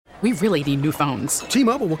We really need new phones.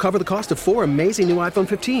 T-Mobile will cover the cost of 4 amazing new iPhone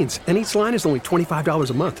 15s, and each line is only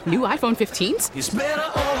 $25 a month. New iPhone 15s? It's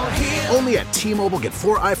better over here. Only at T-Mobile, get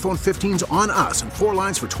 4 iPhone 15s on us and 4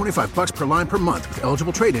 lines for $25 per line per month with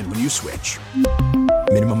eligible trade-in when you switch.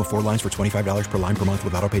 Minimum of 4 lines for $25 per line per month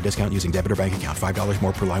with autopay discount using debit or bank account. $5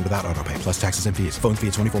 more per line without autopay, plus taxes and fees. Phone fee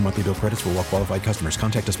at 24 monthly bill credits for well-qualified customers.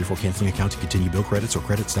 Contact us before canceling account to continue bill credits or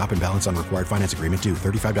credit stop and balance on required finance agreement due.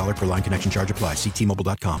 $35 per line connection charge applies. See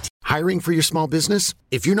T-Mobile.com. Hiring for your small business?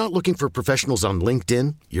 If you're not looking for professionals on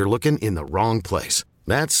LinkedIn, you're looking in the wrong place.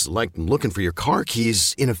 That's like looking for your car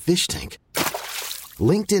keys in a fish tank.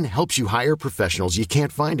 LinkedIn helps you hire professionals you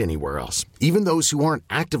can't find anywhere else, even those who aren't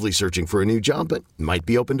actively searching for a new job but might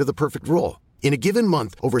be open to the perfect role. In a given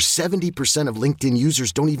month, over 70% of LinkedIn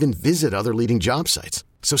users don't even visit other leading job sites.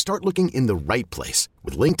 So start looking in the right place.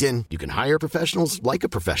 With LinkedIn, you can hire professionals like a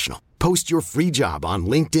professional. Post your free job on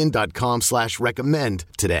linkedin.com/recommend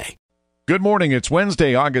today. Good morning. It's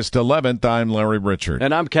Wednesday, August 11th. I'm Larry Richard.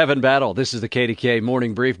 And I'm Kevin Battle. This is the KDKA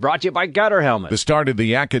Morning Brief brought to you by Gutter Helmet. The start of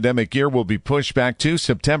the academic year will be pushed back to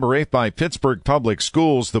September 8th by Pittsburgh Public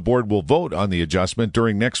Schools. The board will vote on the adjustment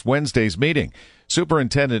during next Wednesday's meeting.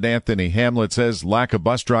 Superintendent Anthony Hamlet says lack of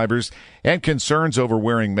bus drivers and concerns over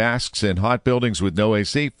wearing masks in hot buildings with no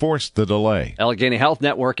AC forced the delay. Allegheny Health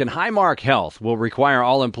Network and Highmark Health will require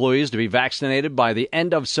all employees to be vaccinated by the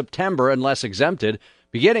end of September unless exempted.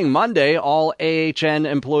 Beginning Monday, all AHN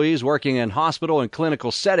employees working in hospital and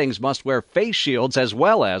clinical settings must wear face shields as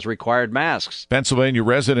well as required masks. Pennsylvania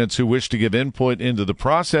residents who wish to give input into the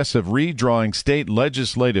process of redrawing state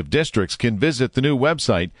legislative districts can visit the new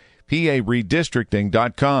website,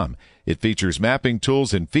 PARedistricting.com. It features mapping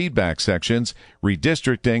tools and feedback sections.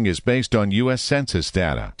 Redistricting is based on U.S. Census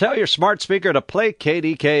data. Tell your smart speaker to play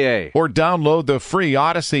KDKA. Or download the free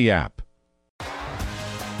Odyssey app.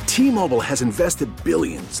 T-Mobile has invested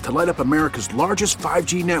billions to light up America's largest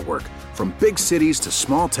 5G network, from big cities to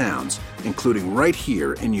small towns, including right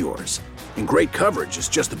here in yours. And great coverage is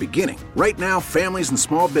just the beginning. Right now, families and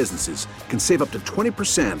small businesses can save up to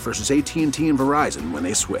 20% versus AT&T and Verizon when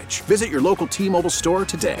they switch. Visit your local T-Mobile store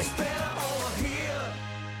today.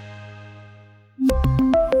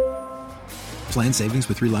 Plan savings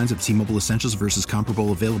with 3 lines of T-Mobile Essentials versus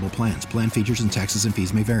comparable available plans. Plan features and taxes and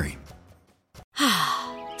fees may vary.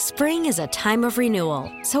 Spring is a time of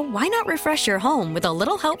renewal, so why not refresh your home with a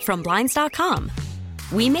little help from Blinds.com?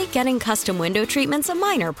 We make getting custom window treatments a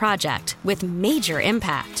minor project with major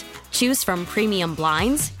impact. Choose from premium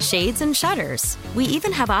blinds, shades, and shutters. We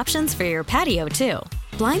even have options for your patio, too.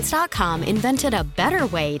 Blinds.com invented a better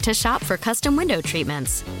way to shop for custom window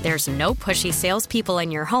treatments. There's no pushy salespeople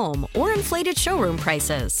in your home or inflated showroom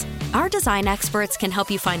prices. Our design experts can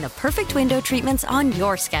help you find the perfect window treatments on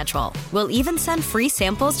your schedule. We'll even send free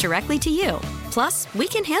samples directly to you. Plus, we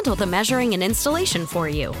can handle the measuring and installation for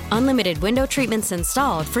you. Unlimited window treatments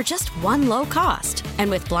installed for just one low cost. And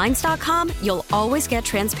with Blinds.com, you'll always get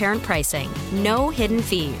transparent pricing. No hidden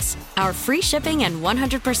fees. Our free shipping and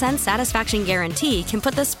 100% satisfaction guarantee can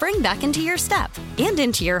put the spring back into your step and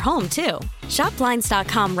into your home, too. Shop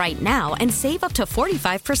Blinds.com right now and save up to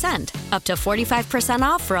 45%. Up to 45%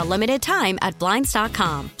 off for a limited time at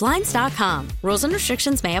Blinds.com. Blinds.com. Rules and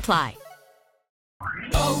restrictions may apply.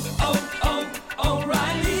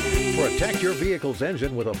 O'Reilly. Protect your vehicle's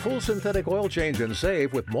engine with a full synthetic oil change and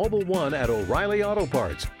save with Mobil 1 at O'Reilly Auto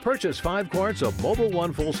Parts. Purchase 5 quarts of Mobil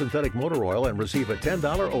 1 full synthetic motor oil and receive a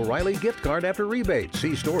 $10 O'Reilly gift card after rebate.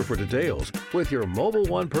 See store for details. With your Mobil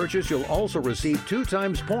 1 purchase, you'll also receive 2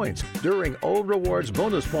 times points during O Rewards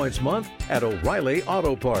Bonus Points Month at O'Reilly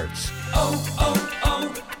Auto Parts.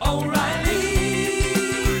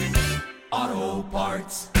 O'Reilly Auto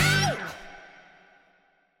Parts.